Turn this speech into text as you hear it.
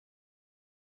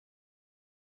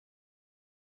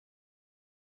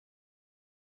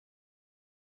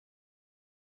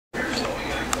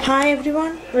Hi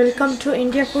everyone, welcome to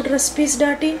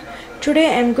indiafoodrecipes.in. Today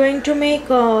I am going to make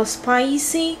a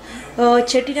spicy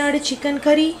Chettinad chicken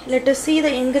curry. Let us see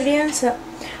the ingredients.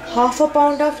 Half a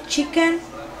pound of chicken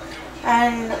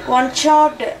and 1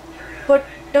 chopped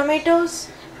tomatoes,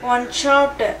 1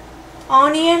 chopped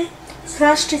onion,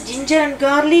 crushed ginger and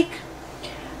garlic,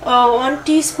 1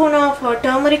 teaspoon of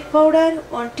turmeric powder,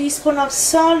 1 teaspoon of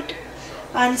salt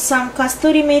and some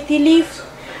kasturi methi leaf.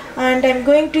 And I'm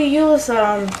going to use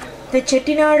the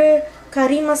Chettinad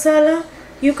curry masala.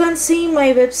 You can see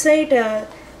my website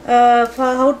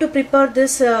for how to prepare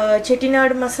this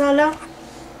Chettinad masala.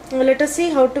 Let us see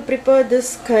how to prepare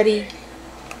this curry.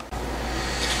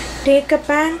 Take a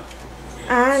pan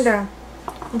and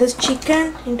this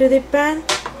chicken into the pan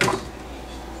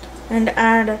and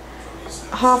add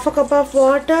half a cup of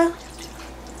water.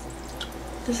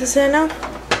 This is enough.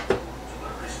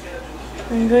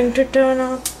 I'm going to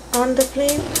turn on the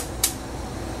flame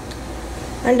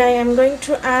and I am going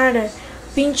to add a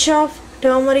pinch of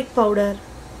turmeric powder.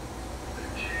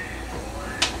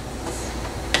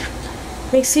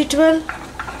 Mix it well.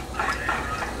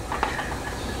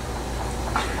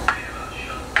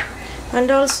 And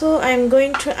also I am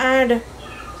going to add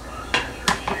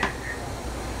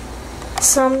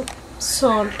some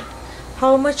salt.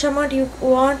 How much amount you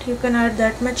want, you can add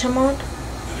that much amount.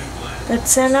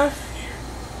 That's enough.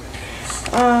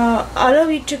 Allow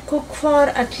it to cook for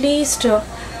at least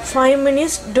 5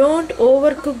 minutes. Don't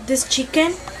overcook this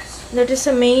chicken. That is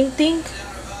the main thing.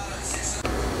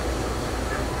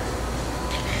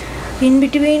 In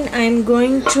between I am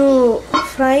going to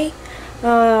fry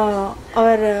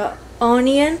our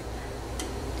onion.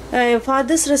 For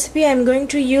this recipe I am going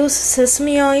to use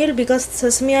sesame oil because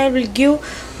sesame oil will give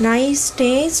nice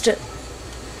taste.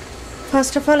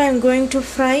 First of all I am going to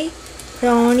fry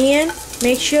the onion.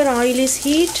 Make sure oil is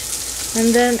heat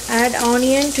and then add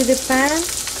onion to the pan.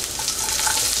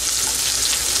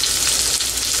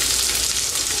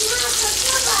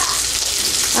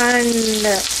 And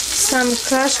some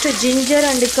crushed ginger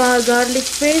and garlic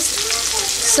paste.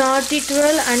 Saute it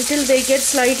well until they get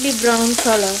slightly brown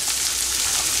color.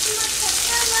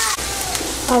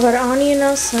 Our onion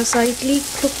is slightly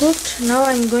cooked. Now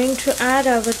I am going to add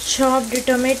our chopped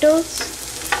tomatoes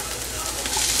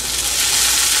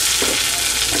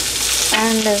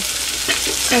and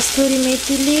kasturi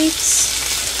methi leaves.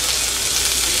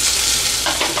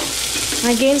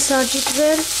 Again saute it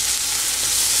well.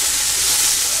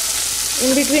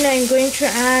 In between I am going to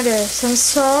add some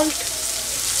salt.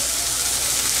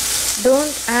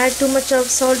 Don't add too much of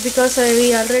salt because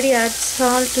we already add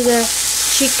salt to the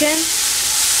chicken.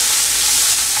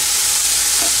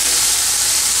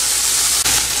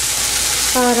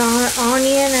 Our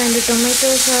onion and the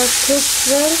tomatoes are cooked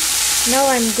well. Now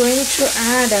I am going to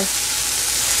add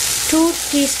 2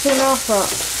 teaspoons of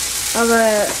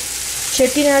our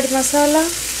Chettinad masala.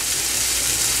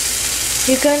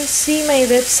 You can see my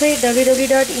website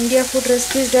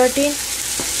www.indiafoodrecipes.in.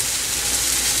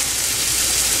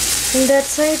 In that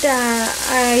site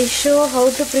I show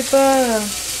how to prepare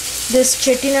this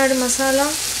Chettinad masala.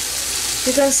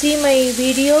 You can see my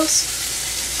videos.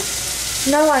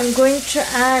 Now I am going to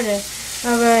add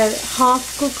our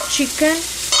half cooked chicken.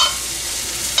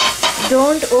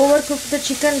 Don't overcook the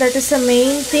chicken, that is the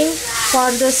main thing for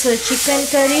this chicken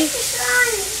curry.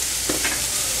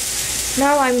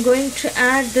 Now I am going to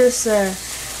add this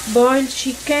boiled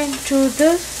chicken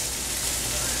to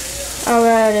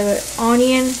our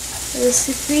onion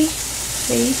recipe.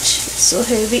 Wait, it's so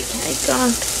heavy, I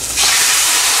can't.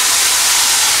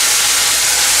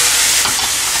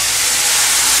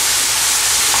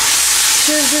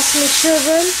 Stir this mixture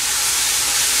well.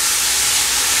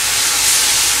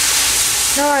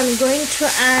 Now I am going to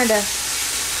add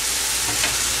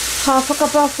half a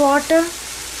cup of water.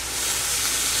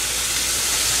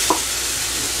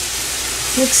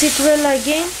 Mix it well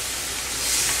again.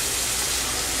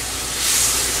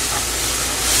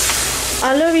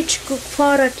 Allow it to cook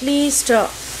for at least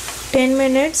 10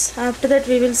 minutes. After that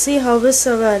we will see how is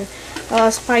our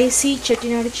spicy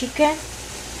Chettinad chicken.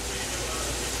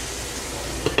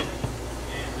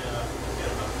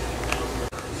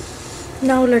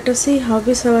 Now let us see how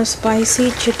is our spicy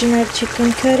Chettinad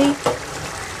chicken curry.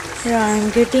 Yeah, I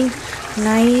am getting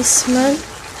nice smell.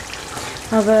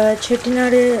 Our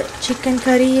Chettinad chicken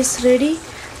curry is ready.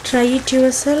 Try it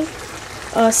yourself.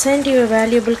 Send your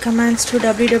valuable comments to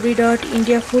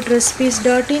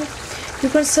www.indiafoodrecipes.in. You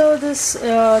can serve this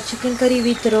chicken curry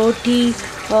with roti,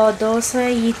 dosa,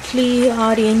 idli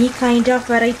or any kind of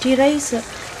variety rice.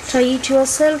 Try it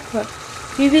yourself.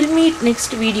 We will meet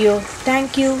next video.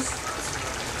 Thank you.